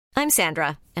I'm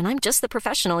Sandra, and I'm just the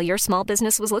professional your small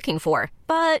business was looking for.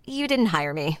 But you didn't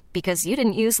hire me because you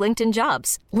didn't use LinkedIn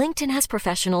Jobs. LinkedIn has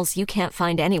professionals you can't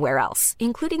find anywhere else,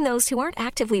 including those who aren't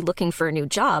actively looking for a new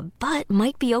job, but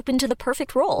might be open to the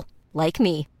perfect role, like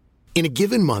me. In a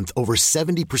given month, over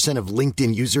 70% of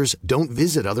LinkedIn users don't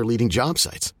visit other leading job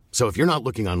sites. So if you're not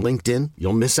looking on LinkedIn,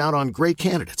 you'll miss out on great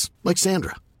candidates like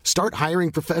Sandra. Start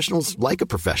hiring professionals like a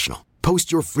professional.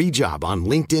 Post your free job on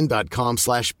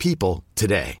linkedin.com/people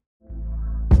today.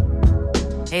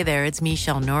 Hey there, it's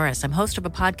Michelle Norris. I'm host of a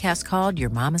podcast called Your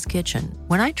Mama's Kitchen.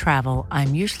 When I travel,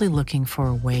 I'm usually looking for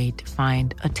a way to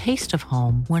find a taste of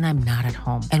home when I'm not at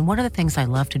home. And one of the things I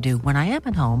love to do when I am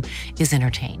at home is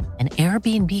entertain. And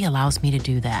Airbnb allows me to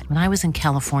do that. When I was in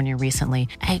California recently,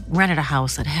 I rented a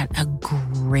house that had a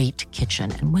great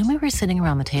kitchen. And when we were sitting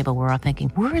around the table, we're all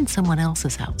thinking, we're in someone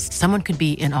else's house. Someone could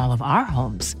be in all of our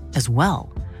homes as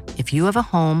well. If you have a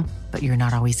home, but you're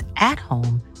not always at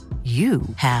home, you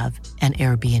have an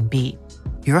Airbnb.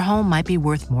 Your home might be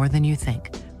worth more than you think.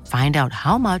 Find out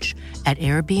how much at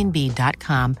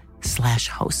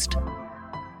airbnb.com/host.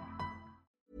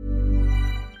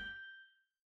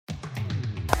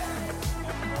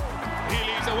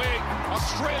 Healy's away,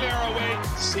 Australia away.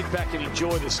 Sit back and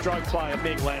enjoy the stroke play of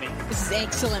Meg Lanning. This is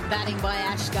excellent batting by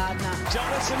Ash Gardner.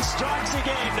 Jonathan strikes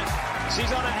again.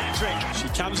 She's on a hat-trick. She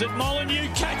comes at Molyneux.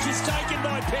 Catch is taken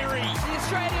by Perry. The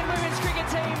Australian women's cricket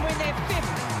team win their 5th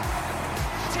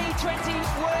T20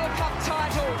 World Cup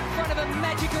title in front of a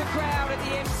magical crowd at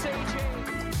the MCG.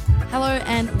 Hello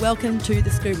and welcome to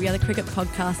The Scoop. We are the cricket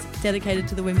podcast dedicated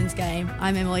to the women's game.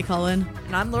 I'm Emily Collin.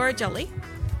 And I'm Laura Jolly.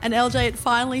 And LJ, it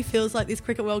finally feels like this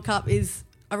Cricket World Cup is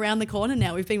around the corner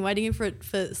now. We've been waiting for it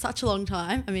for such a long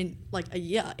time. I mean, like a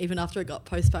year, even after it got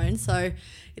postponed. So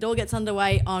it all gets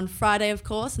underway on Friday, of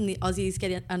course, and the Aussies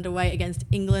get underway against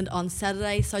England on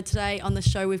Saturday. So today on the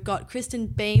show, we've got Kristen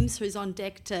Beams, who's on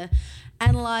deck to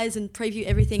analyse and preview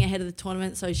everything ahead of the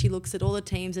tournament. So she looks at all the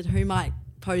teams and who might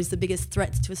pose the biggest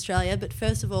threats to Australia. But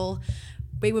first of all,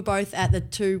 we were both at the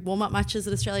 2 warm-up matches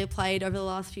that Australia played over the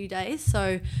last few days.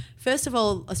 So first of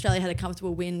all, Australia had a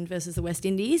comfortable win versus the West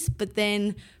Indies, but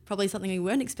then probably something we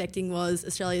weren't expecting was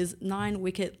Australia's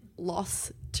 9-wicket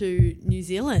loss to New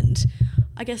Zealand.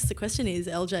 I guess the question is,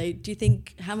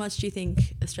 LJ, how much do you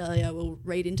think Australia will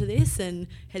read into this, and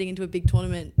heading into a big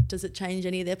tournament, does it change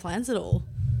any of their plans at all?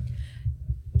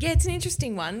 Yeah, it's an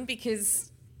interesting one because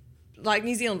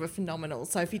New Zealand were phenomenal.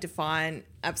 Sophie Devine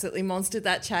absolutely monstered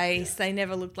that chase. They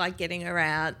never looked like getting her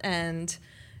out, and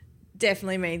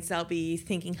definitely means they'll be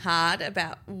thinking hard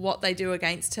about what they do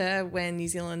against her when New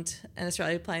Zealand and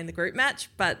Australia play in the group match.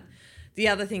 But the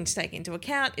other thing to take into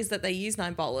account is that they use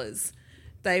 9 bowlers.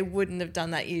 They wouldn't have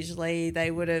done that usually. They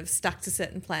would have stuck to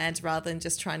certain plans rather than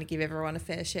just trying to give everyone a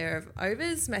fair share of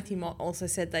overs. Matthew Mott also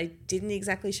said they didn't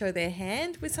exactly show their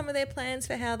hand with some of their plans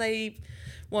for how they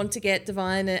want to get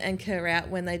Devine and Kerr out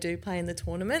when they do play in the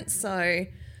tournament. So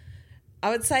I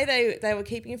would say they were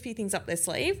keeping a few things up their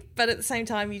sleeve, but at the same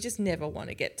time, you just never want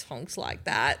to get tonked like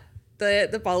that.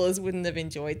 The bowlers wouldn't have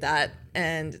enjoyed that,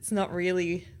 and it's not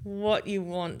really what you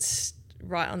want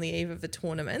right on the eve of a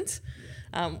tournament.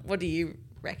 What do you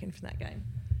reckon from that game?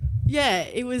 Yeah,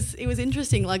 it was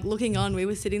interesting. Like, looking on, we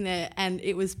were sitting there and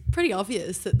it was pretty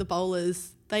obvious that the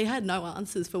bowlers, they had no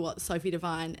answers for what Sophie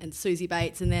Devine and Susie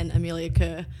Bates and then Amelia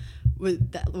Kerr were,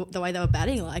 the way they were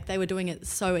batting. Like, they were doing it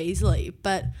so easily.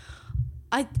 But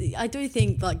I do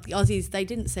think, like, the Aussies, they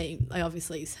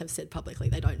obviously have said publicly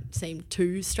they don't seem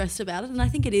too stressed about it, and I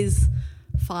think it is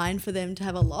fine for them to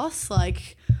have a loss.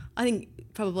 Like, I think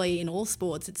probably in all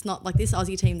sports, it's not like this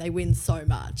Aussie team, they win so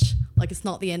much. Like, it's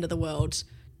not the end of the world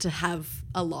to have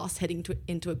a loss heading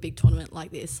into a big tournament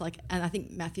like this. Like, and I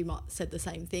think Matthew Mott said the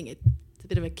same thing. It's a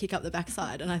bit of a kick up the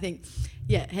backside. And I think,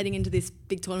 yeah, heading into this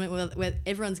big tournament where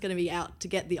everyone's going to be out to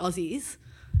get the Aussies,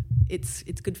 it's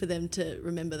good for them to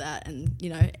remember that. And, you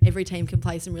know, every team can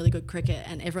play some really good cricket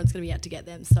and everyone's going to be out to get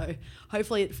them. So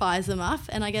hopefully it fires them up.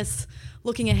 And I guess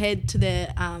looking ahead to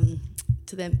their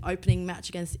opening match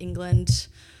against England,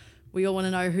 we all want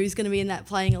to know who's going to be in that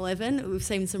playing 11. We've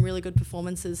seen some really good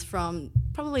performances from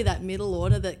probably that middle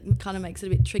order that kind of makes it a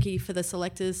bit tricky for the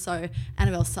selectors. So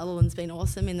Annabelle Sutherland's been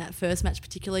awesome in that first match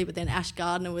particularly, but then Ash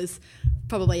Gardner was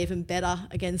probably even better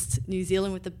against New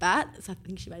Zealand with the bat. So I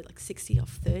think she made like 60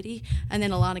 off 30. And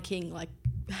then Alana King, like,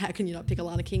 how can you not pick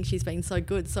Alana King? She's been so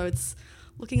good. So it's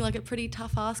looking like a pretty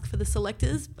tough ask for the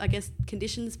selectors. I guess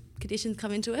conditions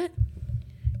come into it.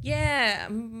 Yeah,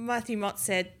 Matthew Mott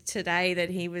said today that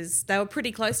they were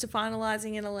pretty close to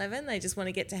finalising in 11. They just want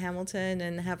to get to Hamilton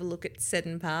and have a look at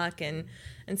Seddon Park and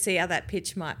see how that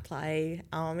pitch might play.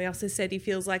 He also said he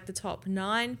feels like the top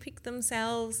 9 pick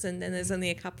themselves, and then there's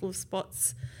only a couple of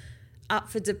spots up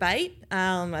for debate.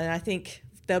 And I think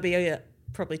there'll be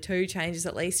probably 2 changes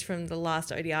at least from the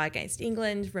last ODI against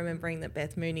England, remembering that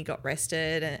Beth Mooney got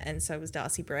rested and so was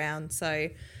Darcy Brown. So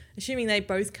assuming they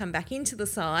both come back into the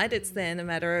side, it's then a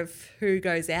matter of who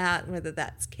goes out, whether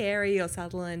that's Carey or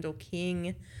Sutherland or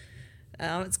King.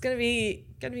 It's going to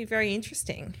be very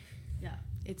interesting. Yeah,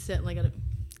 it's certainly going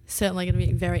to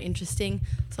be very interesting.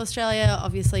 So Australia,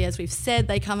 obviously, as we've said,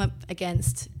 they come up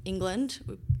against England.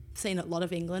 We've seen a lot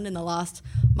of England in the last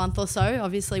month or so.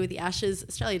 Obviously, with the Ashes,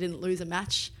 Australia didn't lose a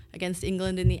match against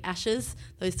England in the Ashes.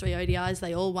 Those 3 ODIs,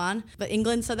 they all won. But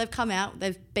England, so they've come out,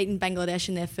 they've beaten Bangladesh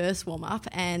in their first warm-up,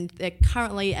 and they're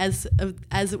currently, as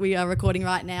we are recording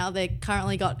right now, they've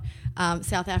currently got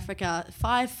South Africa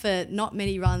 5 for not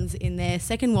many runs in their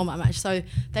second warm-up match. So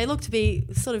they look to be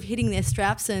sort of hitting their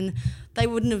straps, and they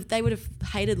would have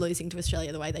hated losing to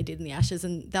Australia the way they did in the Ashes,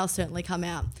 and they'll certainly come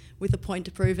out with a point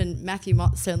to prove. And Matthew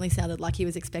Mott certainly sounded like he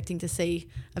was expecting to see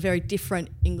a very different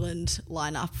England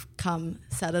lineup come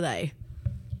Saturday.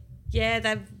 Yeah,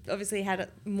 they've obviously had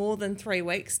more than 3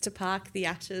 weeks to park the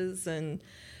Ashes and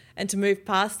to move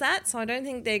past that. So I don't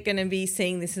think they're going to be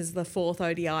seeing this as the 4th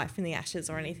ODI from the Ashes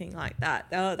or anything like that.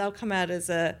 They'll come out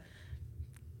as a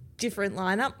different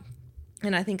lineup,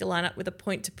 and I think a lineup with a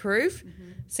point to prove. Mm-hmm.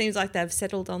 Seems like they've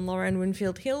settled on Lauren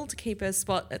Winfield-Hill to keep her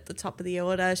spot at the top of the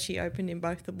order. She opened in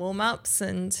both the warm-ups,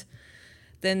 and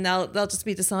then they'll just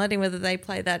be deciding whether they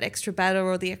play that extra batter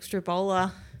or the extra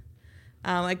bowler.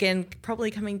 Again,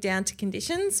 probably coming down to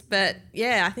conditions, but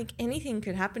yeah, I think anything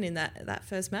could happen in that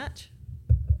first match.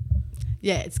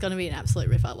 Yeah, it's going to be an absolute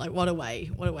ripper. Like, what a way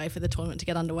for the tournament to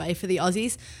get underway for the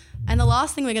Aussies. And the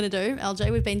last thing we're going to do,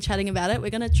 LJ, we've been chatting about it,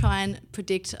 we're going to try and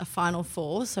predict a final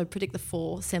 4, so predict the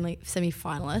 4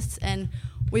 semi-finalists. And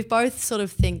we both sort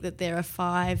of think that there are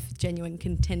 5 genuine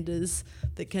contenders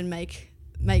that can make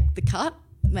the cut,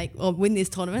 or win this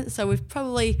tournament. So we've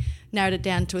probably narrowed it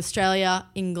down to Australia,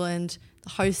 England,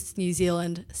 the hosts New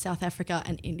Zealand, South Africa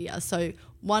and India. So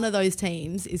one of those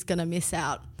teams is going to miss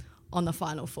out on the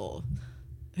final 4.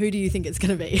 Who do you think it's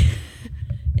going to be?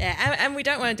 Yeah, and we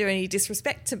don't want to do any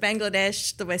disrespect to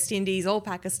Bangladesh, the West Indies or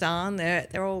Pakistan.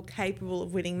 They're all capable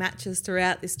of winning matches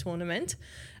throughout this tournament.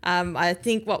 I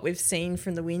think what we've seen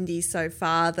from the Windies so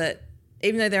far, that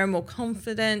even though they're a more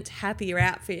confident, happier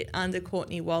outfit under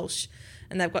Courtney Walsh,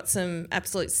 and they've got some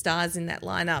absolute stars in that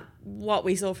lineup, what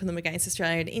we saw from them against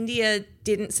Australia and India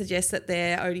didn't suggest that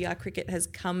their ODI cricket has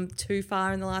come too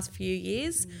far in the last few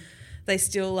years. They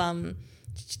still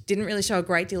didn't really show a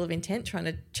great deal of intent trying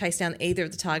to chase down either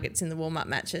of the targets in the warm-up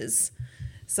matches.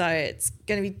 So it's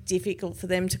going to be difficult for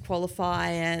them to qualify,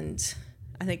 and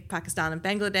I think Pakistan and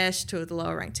Bangladesh, 2 of the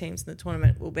lower-ranked teams in the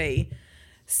tournament, will be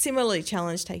similarly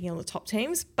challenged taking on the top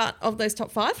teams. But of those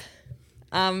top 5,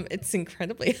 it's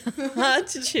incredibly hard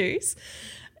to choose.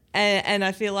 And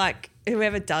I feel like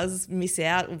whoever does miss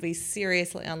out will be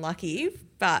seriously unlucky.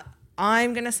 But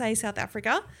I'm going to say South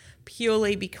Africa,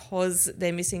 purely because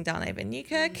they're missing Dane van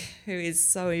Niekerk, who is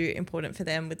so important for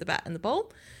them with the bat and the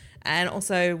ball. And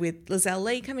also with Lizelle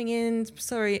Lee coming in,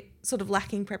 sort of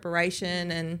lacking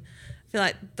preparation, and I feel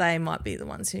like they might be the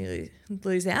ones who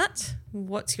lose out.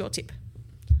 What's your tip?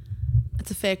 It's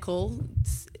a fair call.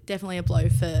 It's definitely a blow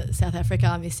for South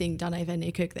Africa, missing Dane van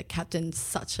Niekerk, the captain,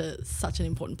 such an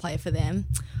important player for them.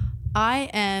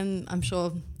 I'm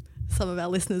sure some of our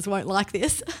listeners won't like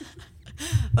this,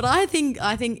 but I think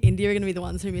India are going to be the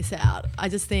ones who miss out. I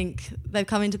just think they've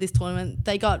come into this tournament.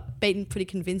 They got beaten pretty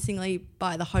convincingly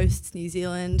by the hosts, New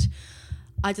Zealand.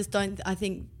 I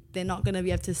think they're not going to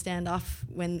be able to stand up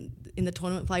when in the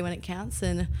tournament play when it counts,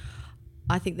 and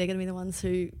I think they're going to be the ones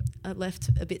who are left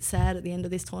a bit sad at the end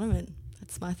of this tournament.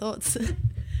 That's my thoughts.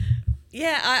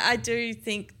 Yeah, I do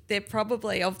think they're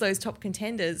probably, of those top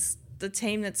contenders, the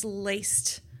team that's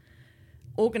least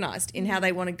organised in how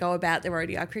they want to go about their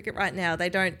ODI cricket right now. They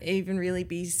don't even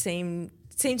really seem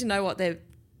to know what their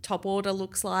top order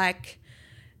looks like.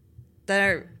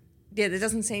 There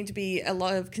doesn't seem to be a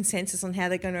lot of consensus on how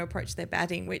they're going to approach their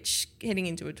batting, which heading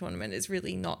into a tournament is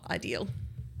really not ideal.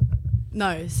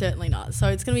 No, certainly not. So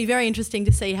it's going to be very interesting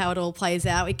to see how it all plays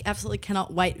out. We absolutely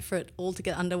cannot wait for it all to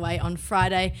get underway on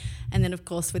Friday. And then, of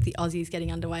course, with the Aussies getting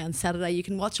underway on Saturday, you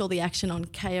can watch all the action on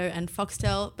KO and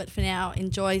Foxtel. But for now,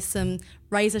 enjoy some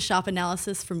razor-sharp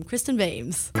analysis from Kristen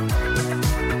Beams.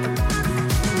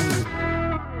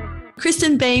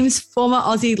 Kristen Beams, former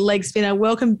Aussie leg spinner,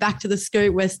 welcome back to the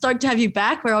Scoop. We're stoked to have you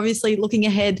back. We're obviously looking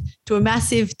ahead to a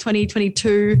massive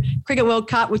 2022 Cricket World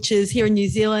Cup, which is here in New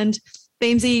Zealand.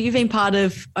 Beamsy, you've been part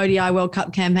of ODI World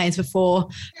Cup campaigns before.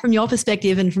 From your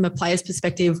perspective and from a player's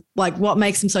perspective, like what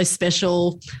makes them so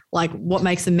special, like what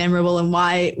makes them memorable, and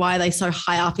why are they so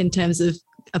high up in terms of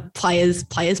a player's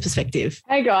perspective?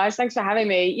 Hey guys, thanks for having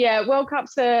me. Yeah, World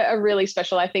Cups are really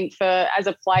special. I think as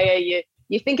a player,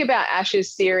 you think about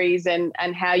Ashes series and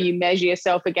how you measure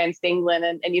yourself against England,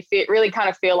 and you really kind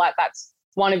of feel like that's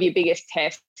one of your biggest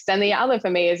tests. And the other for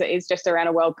me is just around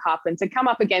a World Cup and to come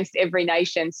up against every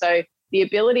nation. So the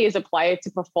ability as a player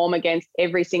to perform against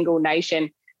every single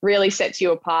nation really sets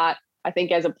you apart, I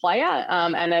think, as a player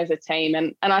and as a team.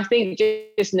 And I think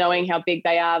just knowing how big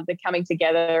they are, the coming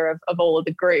together of all of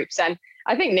the groups. And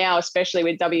I think now, especially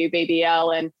with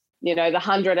WBBL and the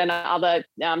 100 and other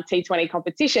T20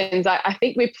 competitions, I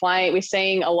think we're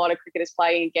seeing a lot of cricketers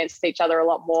playing against each other a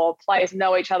lot more. Players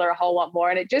know each other a whole lot more,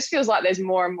 and it just feels like there's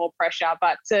more and more pressure.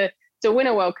 But to win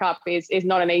a World Cup is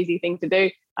not an easy thing to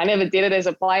do. I never did it as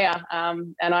a player,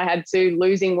 and I had 2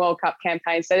 losing World Cup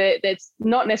campaigns. So that's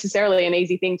not necessarily an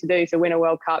easy thing to do, to win a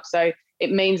World Cup. So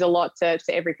it means a lot to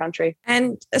every country.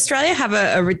 And Australia have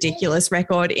a ridiculous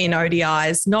record in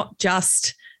ODIs, not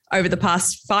just over the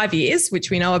past 5 years,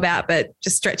 which we know about, but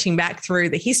just stretching back through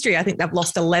the history. I think they've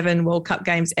lost 11 World Cup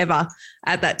games ever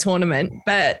at that tournament.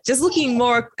 But just looking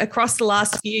more across the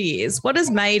last few years, what has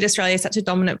made Australia such a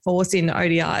dominant force in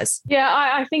ODIs? Yeah,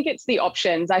 I think it's the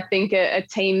options. I think a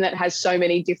team that has so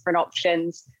many different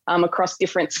options across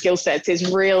different skill sets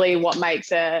is really what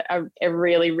makes a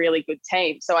really, really good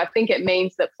team. So I think it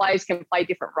means that players can play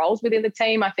different roles within the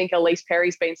team. I think Elise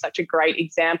Perry's been such a great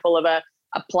example of a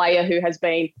player who has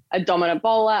been a dominant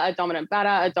bowler, a dominant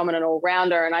batter, a dominant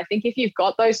all-rounder. And I think if you've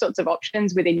got those sorts of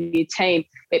options within your team,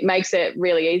 it makes it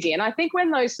really easy. And I think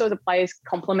when those sorts of players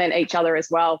complement each other as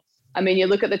well, I mean, you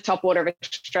look at the top order of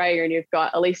Australia and you've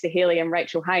got Elisa Healy and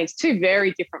Rachel Haynes, 2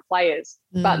 very different players,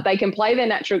 but they can play their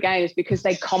natural games because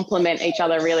they complement each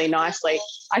other really nicely.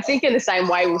 I think in the same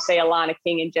way, we'll see Alana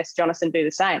King and Jess Jonathan do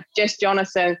the same. Jess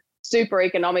Jonathan, super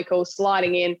economical,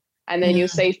 sliding in, and then you'll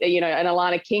see, an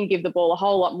Alana King give the ball a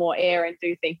whole lot more air and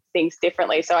do things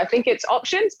differently. So I think it's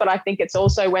options, but I think it's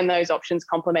also when those options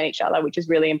complement each other, which is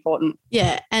really important.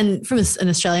 Yeah, and from an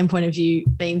Australian point of view,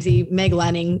 Beamsy, Meg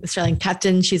Lanning, Australian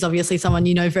captain, she's obviously someone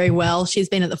you know very well. She's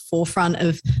been at the forefront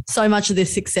of so much of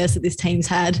this success that this team's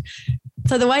had.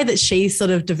 So the way that she's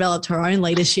sort of developed her own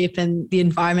leadership and the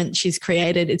environment she's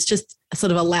created, it's just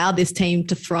sort of allowed this team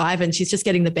to thrive, and she's just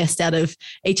getting the best out of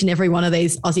each and every one of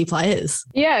these Aussie players.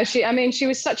 Yeah, she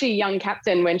was such a young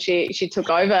captain when she took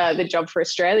over the job for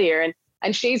Australia,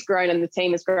 and she's grown and the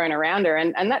team has grown around her,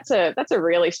 and that's a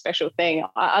really special thing.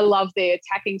 I love the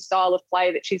attacking style of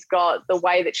play that she's got, the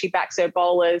way that she backs her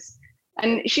bowlers.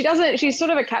 And she's sort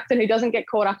of a captain who doesn't get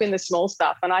caught up in the small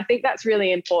stuff. And I think that's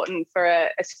really important for a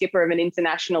skipper of an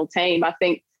international team. I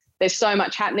think there's so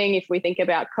much happening if we think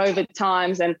about COVID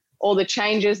times and all the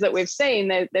changes that we've seen.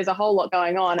 There's a whole lot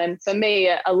going on. And for me,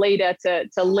 a leader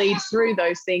to lead through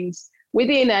those things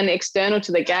within and external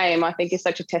to the game, I think is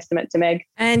such a testament to Meg.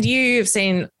 And you've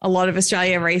seen a lot of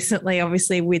Australia recently,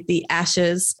 obviously with the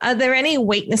Ashes. Are there any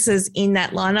weaknesses in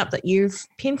that lineup that you've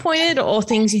pinpointed or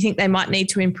things you think they might need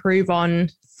to improve on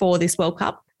for this World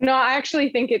Cup? No, I actually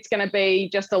think it's going to be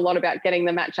just a lot about getting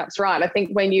the matchups right. I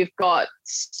think when you've got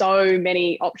so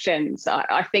many options,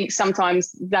 I think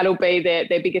sometimes that'll be their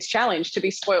biggest challenge, to be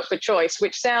spoilt for choice,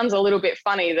 which sounds a little bit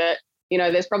funny that,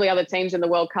 there's probably other teams in the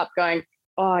World Cup going,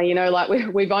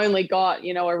 we've only got,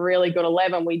 a really good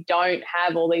 11. We don't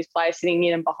have all these players sitting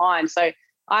in and behind. So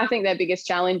I think their biggest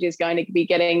challenge is going to be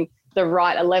getting the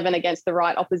right 11 against the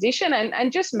right opposition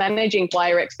and just managing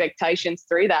player expectations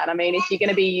through that. I mean, if you're going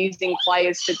to be using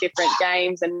players for different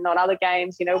games and not other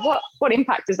games, what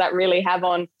impact does that really have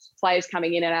on players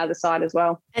coming in and out of the side as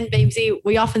well? And Beamsy,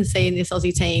 we often see in this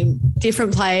Aussie team,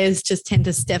 different players just tend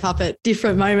to step up at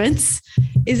different moments.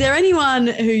 Is there anyone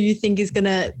who you think is going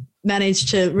to manage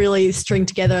to really string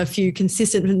together a few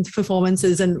consistent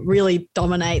performances and really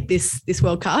dominate this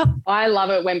World Cup? I love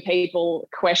it when people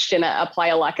question a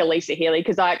player like Elisa Healy,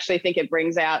 because I actually think it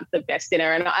brings out the best in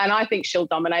her. And I think she'll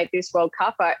dominate this World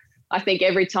Cup. I think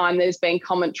every time there's been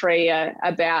commentary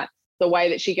about the way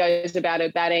that she goes about her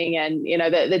batting and,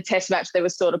 the test match, there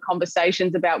was sort of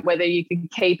conversations about whether you could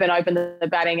keep and open the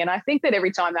batting. And I think that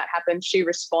every time that happens, she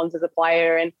responds as a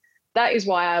player. And that is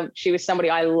why she was somebody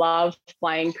I loved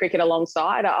playing cricket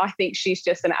alongside. I think she's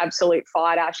just an absolute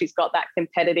fighter. She's got that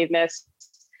competitiveness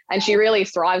and she really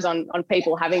thrives on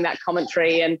people having that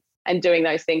commentary and doing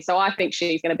those things. So I think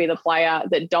she's going to be the player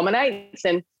that dominates.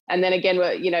 And And then again,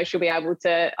 she'll be able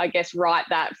to, I guess, right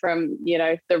that from,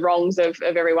 the wrongs of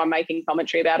everyone making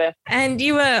commentary about her. And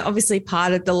you were obviously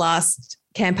part of the last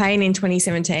campaign in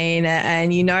 2017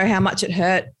 and you know how much it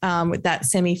hurt with that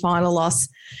semi-final loss.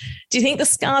 Do you think the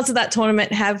scars of that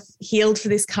tournament have healed for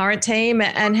this current team,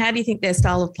 and how do you think their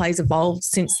style of play's evolved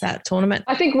since that tournament?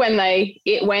 I think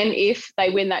if they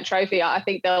win that trophy, I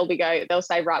think they'll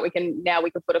say, right, we can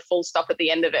put a full stop at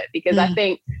the end of it, because I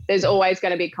think there's always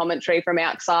going to be commentary from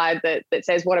outside that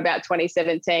says, what about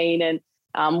 2017 and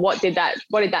what did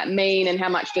that mean and how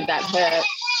much did that hurt?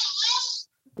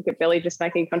 Look at Billy just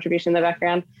making a contribution in the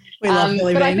background. We love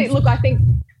Billy Beams. I think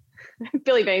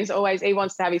Billy Beams he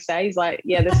wants to have his say. He's like,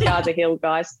 yeah, the scars are healed,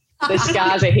 guys. The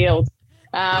scars are healed.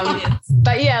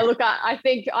 But yeah, look, I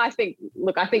think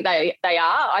they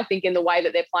are. I think in the way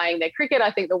that they're playing their cricket,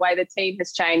 I think the way the team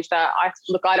has changed. I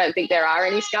don't think there are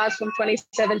any scars from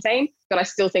 2017, but I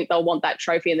still think they'll want that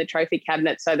trophy in the trophy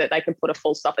cabinet so that they can put a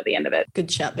full stop at the end of it.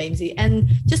 Good shout, Beamsy. And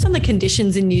just on the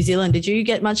conditions in New Zealand, did you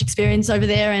get much experience over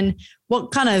there? And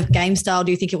what kind of game style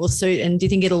do you think it will suit? And do you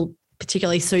think it'll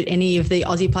particularly suit any of the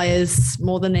Aussie players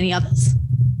more than any others?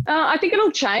 I think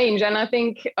it'll change, and I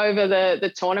think over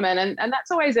the tournament, and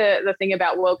that's always the thing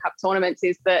about World Cup tournaments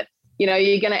is that,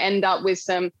 you're going to end up with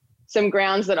some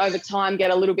grounds that over time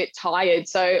get a little bit tired.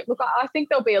 So, look, I think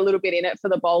there'll be a little bit in it for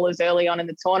the bowlers early on in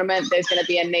the tournament. There's going to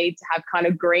be a need to have kind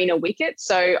of greener wickets.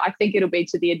 So I think it'll be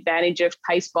to the advantage of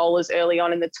pace bowlers early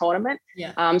on in the tournament.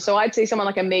 Yeah. So I'd see someone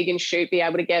like a Megan Shute be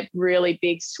able to get really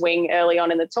big swing early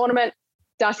on in the tournament.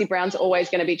 Darcy Brown's always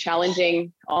going to be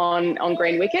challenging on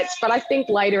green wickets. But I think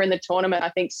later in the tournament, I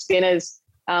think spinners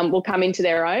will come into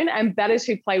their own, and batters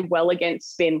who play well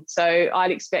against spin. So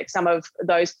I'd expect some of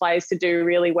those players to do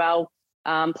really well,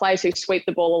 players who sweep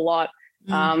the ball a lot.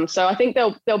 So I think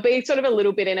there'll be sort of a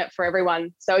little bit in it for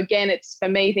everyone. So again, it's for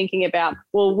me thinking about,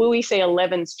 well, will we see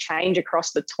 11s change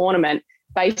across the tournament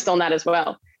based on that as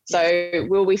well? So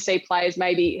will we see players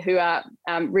maybe who are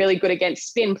really good against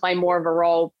spin play more of a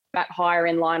role, bat higher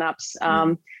in lineups,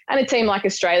 and a team like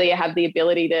Australia have the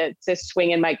ability to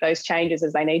swing and make those changes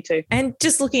as they need to. And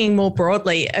just looking more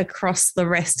broadly across the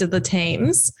rest of the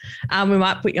teams, we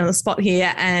might put you on the spot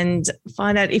here and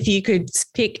find out if you could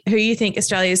pick who you think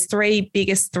Australia's 3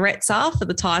 biggest threats are for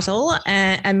the title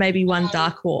and maybe one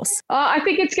dark horse. I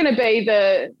think it's going to be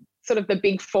the sort of the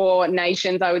big 4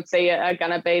 nations I would see are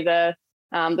going to be the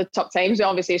top teams.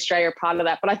 Obviously, Australia are part of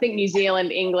that, but I think New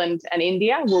Zealand, England and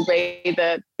India will be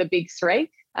the big 3.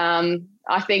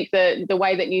 I think the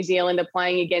way that New Zealand are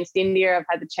playing against India, I've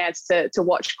had the chance to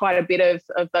watch quite a bit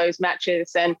of those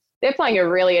matches, and they're playing a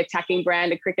really attacking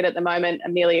brand of cricket at the moment.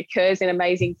 Amelia Kerr's in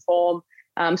amazing form.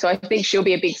 So I think she'll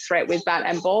be a big threat with bat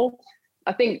and ball.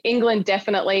 I think England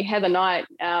definitely, Heather Knight,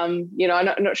 I'm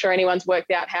not sure anyone's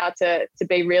worked out how to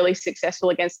be really successful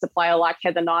against a player like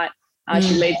Heather Knight.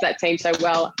 She leads that team so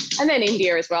well. And then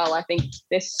India as well. I think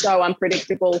they're so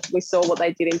unpredictable. We saw what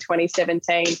they did in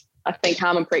 2017. I think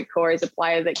Harmanpreet Kaur is a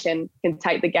player that can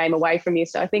take the game away from you.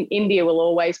 So I think India will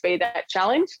always be that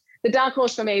challenge. The dark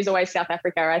horse for me is always South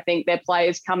Africa. I think their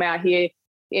players come out here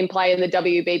in play in the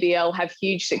WBBL, have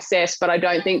huge success, but I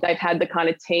don't think they've had the kind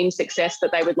of team success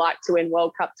that they would like to in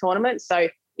World Cup tournaments. So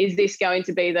is this going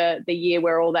to be the year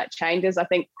where all that changes? I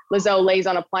think Lizelle Lee's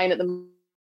on a plane at the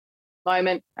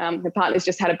moment. Her partner's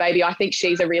just had a baby. I think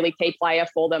she's a really key player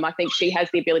for them. I think she has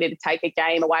the ability to take a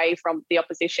game away from the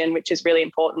opposition, which is really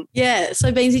important. Yeah.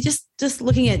 So Beamsy, just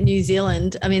looking at New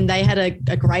Zealand, I mean, they had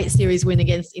a great series win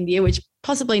against India, which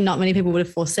possibly not many people would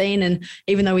have foreseen. And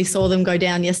even though we saw them go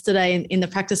down yesterday in the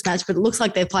practice match, but it looks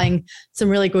like they're playing some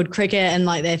really good cricket and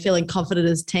like they're feeling confident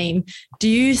as a team. Do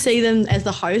you see them as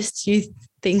the hosts? Do you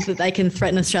think that they can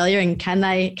threaten Australia, and can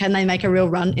they make a real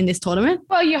run in this tournament?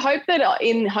 Well, you hope that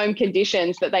in home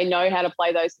conditions that they know how to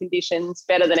play those conditions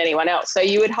better than anyone else. So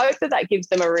you would hope that gives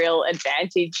them a real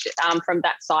advantage from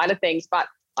that side of things. But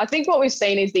I think what we've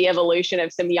seen is the evolution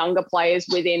of some younger players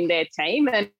within their team,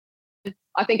 and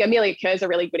I think Amelia Kerr's a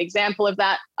really good example of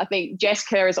that. I think Jess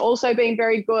Kerr has also been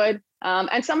very good.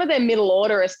 And some of their middle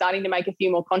order are starting to make a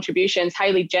few more contributions.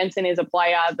 Hayley Jensen is a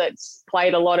player that's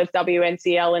played a lot of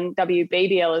WNCL and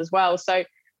WBBL as well. So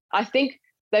I think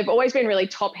they've always been really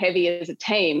top heavy as a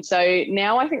team. So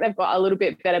now I think they've got a little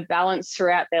bit better balance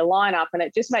throughout their lineup. And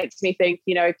it just makes me think,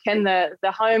 can the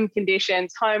home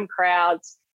conditions, home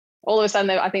crowds, all of a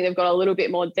sudden I think they've got a little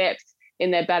bit more depth in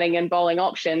their batting and bowling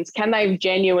options. Can they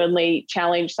genuinely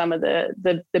challenge some of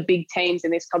the big teams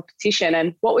in this competition?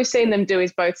 And what we've seen them do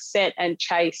is both set and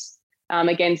chase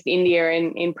against India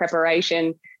in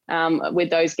preparation with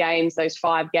those games, those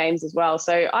 5 games as well.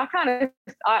 So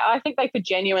I think they could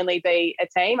genuinely be a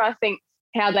team. I think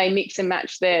how they mix and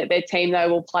match their team, though,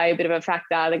 will play a bit of a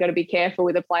factor. They've got to be careful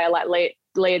with a player like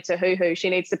Leah Tahuhu. She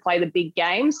needs to play the big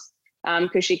games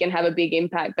because she can have a big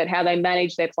impact, but how they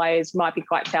manage their players might be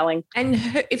quite telling. And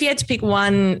if you had to pick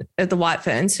one of the White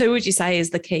Ferns, who would you say is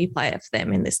the key player for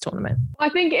them in this tournament? I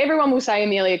think everyone will say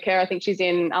Amelia Kerr. I think she's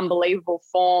in unbelievable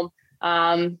form.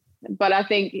 But I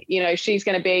think, she's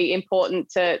going to be important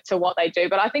to what they do.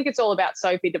 But I think it's all about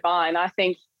Sophie Devine. I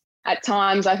think at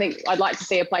times, I'd like to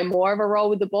see her play more of a role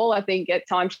with the ball. I think at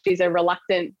times she's a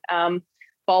reluctant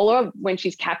bowler when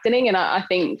she's captaining. And I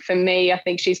think for me, I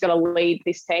think she's got to lead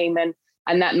this team.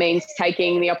 And that means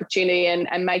taking the opportunity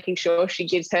and making sure she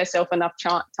gives herself enough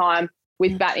time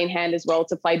with bat in hand as well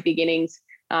to play big innings.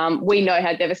 We know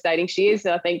how devastating she is.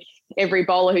 I think every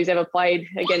bowler who's ever played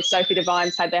against Sophie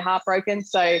Devine's had their heart broken.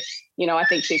 So, I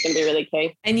think she's going to be really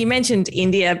key. And you mentioned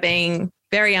India being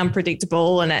very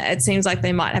unpredictable, and it seems like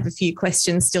they might have a few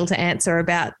questions still to answer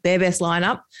about their best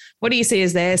lineup. What do you see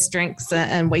as their strengths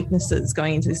and weaknesses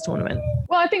going into this tournament?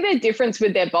 Well, I think their difference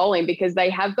with their bowling, because they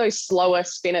have those slower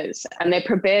spinners and they're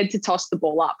prepared to toss the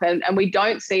ball up. And we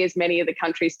don't see as many of the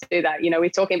countries do that. We're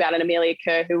talking about an Amelia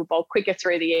Kerr who will bowl quicker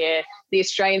through the air. The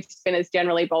Australian spinners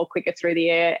generally bowl quicker through the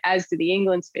air, as do the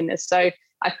England spinners. So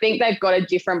I think they've got a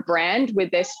different brand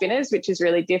with their spinners, which is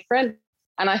really different.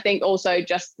 And I think also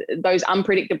just those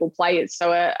unpredictable players.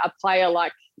 So a player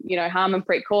like,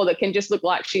 Harmanpreet Kaur that can just look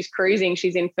like she's cruising,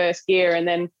 she's in first gear, and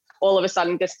then all of a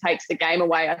sudden just takes the game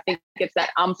away. I think it's that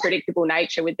unpredictable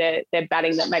nature with their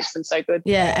batting that makes them so good.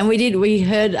 Yeah, and we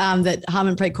heard that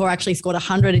Harmanpreet Kaur actually scored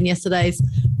 100 in yesterday's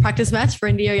practice match for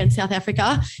India against South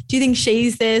Africa. Do you think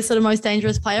she's their sort of most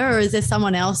dangerous player, or is there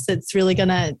someone else that's really going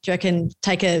to, do you reckon,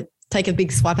 take a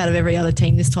big swipe out of every other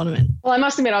team this tournament? Well, I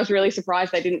must admit, I was really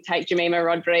surprised they didn't take Jemima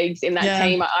Rodrigues in that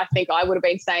team. I think I would have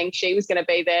been saying she was going to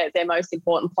be their most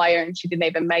important player, and she didn't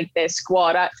even make their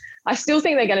squad. I still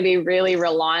think they're going to be really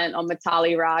reliant on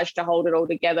Mitali Raj to hold it all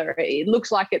together. It looks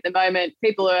like at the moment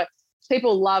people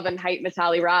love and hate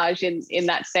Mitali Raj in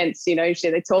that sense.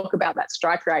 They talk about that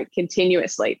strike rate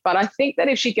continuously. But I think that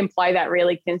if she can play that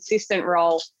really consistent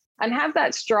role and have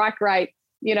that strike rate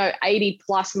 80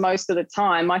 plus most of the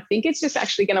time, I think it's just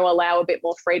actually going to allow a bit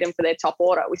more freedom for their top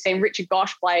order. We've seen Richard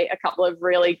Gosh play a couple of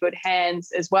really good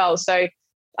hands as well. So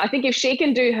I think if she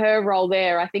can do her role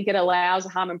there, I think it allows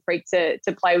Harmanpreet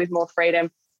to play with more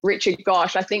freedom. Richard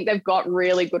Gosh, I think they've got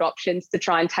really good options to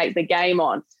try and take the game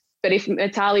on. But if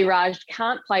Mitali Raj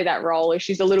can't play that role, if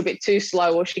she's a little bit too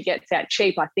slow or she gets out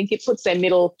cheap, I think it puts their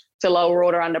middle to lower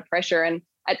order under pressure. And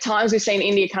at times we've seen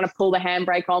India kind of pull the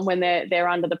handbrake on when they're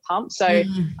under the pump. So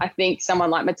I think someone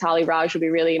like Mitali Raj will be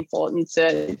really important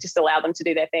to just allow them to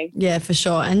do their thing. Yeah, for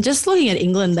sure. And just looking at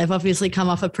England, they've obviously come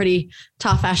off a pretty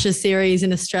tough Ashes series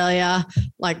in Australia.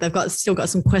 Like they've still got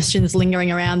some questions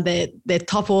lingering around their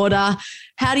top order.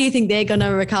 How do you think they're going to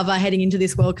recover heading into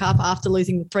this World Cup after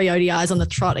losing 3 ODIs on the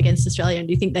trot against Australia? And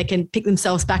do you think they can pick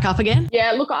themselves back up again?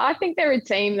 Yeah, look, I think they're a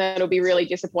team that'll be really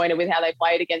disappointed with how they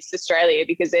played against Australia,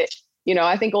 because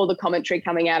I think all the commentary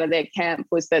coming out of their camp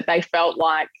was that they felt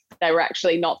like they were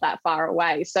actually not that far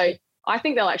away. So I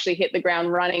think they'll actually hit the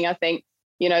ground running. I think,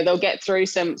 they'll get through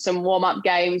some warm-up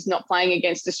games, not playing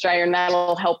against Australia, and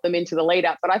that'll help them into the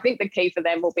lead-up. But I think the key for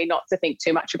them will be not to think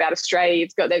too much about Australia.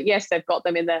 They've got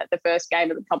them in the first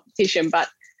game of the competition, but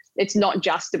it's not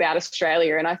just about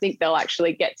Australia. And I think they'll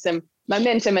actually get some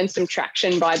momentum and some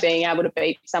traction by being able to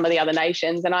beat some of the other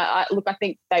nations. And I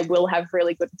think they will have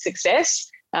really good success.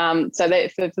 So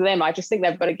for them, I just think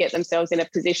they've got to get themselves in a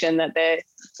position that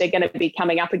they're going to be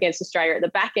coming up against Australia at the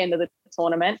back end of the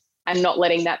tournament and not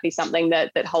letting that be something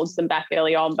that holds them back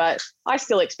early on. But I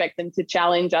still expect them to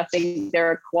challenge. I think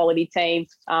they're a quality team.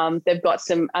 They've got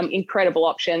some incredible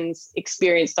options,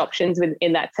 experienced options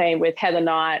in that team with Heather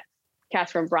Knight,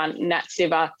 Catherine Brunt, Nat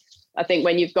Siver. I think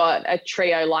when you've got a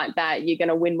trio like that, you're going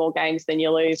to win more games than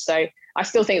you lose. So I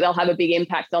still think they'll have a big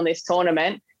impact on this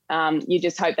tournament. You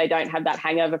just hope they don't have that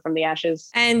hangover from the Ashes.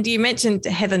 And you mentioned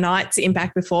Heather Knight's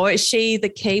impact before. Is she the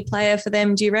key player for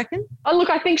them, do you reckon? Oh, look,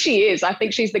 I think she is. I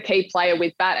think she's the key player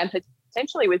with bat and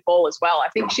potentially with ball as well. I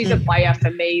think she's a player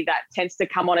for me that tends to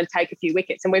come on and take a few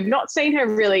wickets. And we've not seen her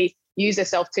really use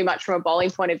herself too much from a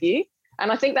bowling point of view. And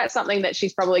I think that's something that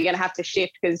she's probably going to have to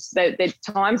shift, because their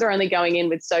times are only going in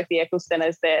with Sophie Eccleston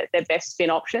as their best spin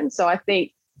option. So I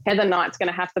think Heather Knight's going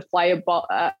to have to play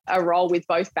a role with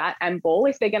both bat and ball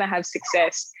if they're going to have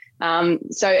success.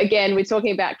 So again, we're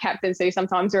talking about captains who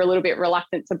sometimes are a little bit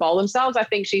reluctant to bowl themselves. I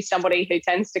think she's somebody who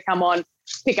tends to come on,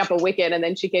 pick up a wicket, and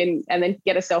then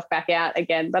get herself back out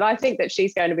again. But I think that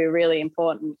she's going to be really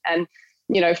important. And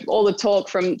all the talk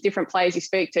from different players you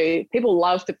speak to, people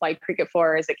love to play cricket for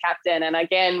her as a captain. And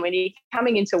again, when you're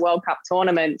coming into World Cup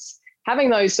tournaments, having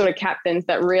those sort of captains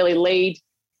that really lead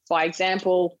by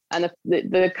example and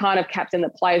the kind of captain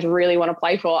that players really want to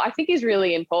play for, I think is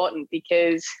really important,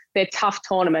 because they're tough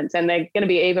tournaments and they're going to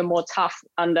be even more tough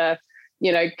under,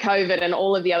 COVID and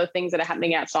all of the other things that are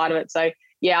happening outside of it. So,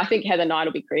 yeah, I think Heather Knight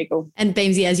will be critical. And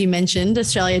Beamsy, as you mentioned,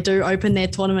 Australia do open their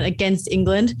tournament against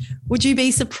England. Would you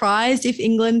be surprised if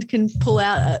England can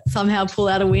somehow pull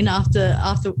out a win after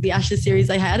the Ashes series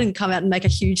they had and come out and make a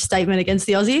huge statement against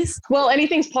the Aussies? Well,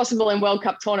 anything's possible in World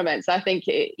Cup tournaments. I think,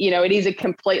 it is a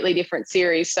completely different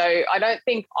series. So I don't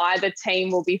think either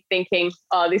team will be thinking,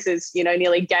 oh, this is,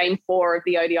 nearly game 4 of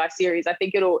the ODI series. I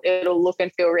think it'll look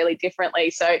and feel really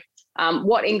differently. So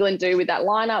what England do with that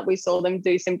lineup, we saw them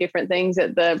do some different things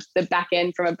at the back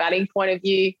end from a batting point of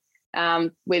view.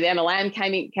 With Emma Lamb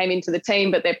came into the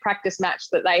team, but their practice match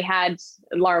that they had,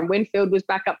 Lauren Winfield was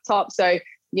back up top. So,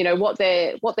 what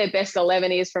their best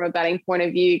 11 is from a batting point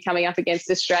of view coming up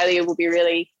against Australia will be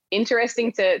really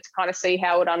interesting to kind of see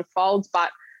how it unfolds.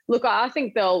 But look, I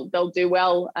think they'll do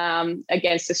well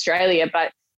against Australia.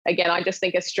 But again, I just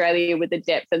think Australia, with the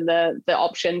depth and the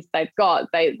options they've got,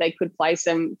 they could play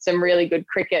some really good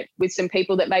cricket with some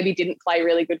people that maybe didn't play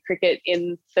really good cricket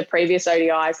in the previous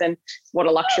ODIs. And what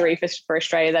a luxury for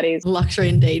Australia that is. Luxury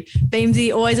indeed.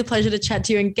 Beamsy, always a pleasure to chat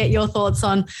to you and get your thoughts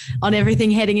on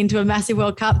everything heading into a massive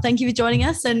World Cup. Thank you for joining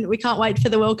us, and we can't wait for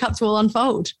the World Cup to all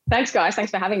unfold. Thanks, guys. Thanks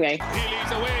for having me. He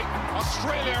leads away.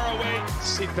 Australia are away.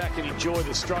 Sit back and enjoy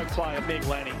the stroke play of Meg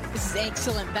Lanning. This is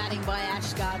excellent batting by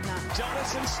Ash Gardner.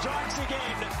 Jonathan strikes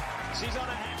again. She's on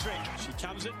a hat-trick. She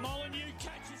comes at Molyneux.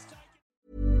 Catch is taken.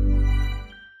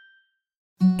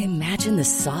 Imagine the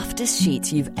softest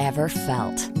sheets you've ever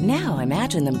felt. Now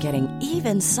imagine them getting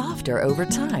even softer over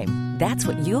time. That's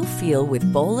what you'll feel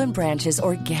with Boll & Branch's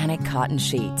organic cotton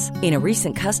sheets. In a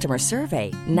recent customer survey,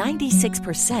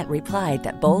 96% replied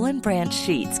that Boll & Branch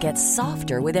sheets get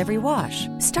softer with every wash.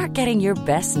 Start getting your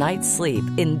best night's sleep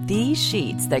in these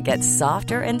sheets that get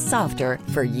softer and softer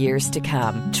for years to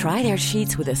come. Try their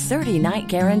sheets with a 30-night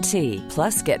guarantee.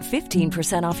 Plus, get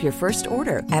 15% off your first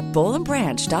order at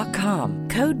bollandbranch.com.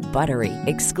 Code BUTTERY.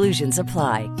 Exclusions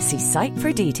apply. See site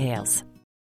for details.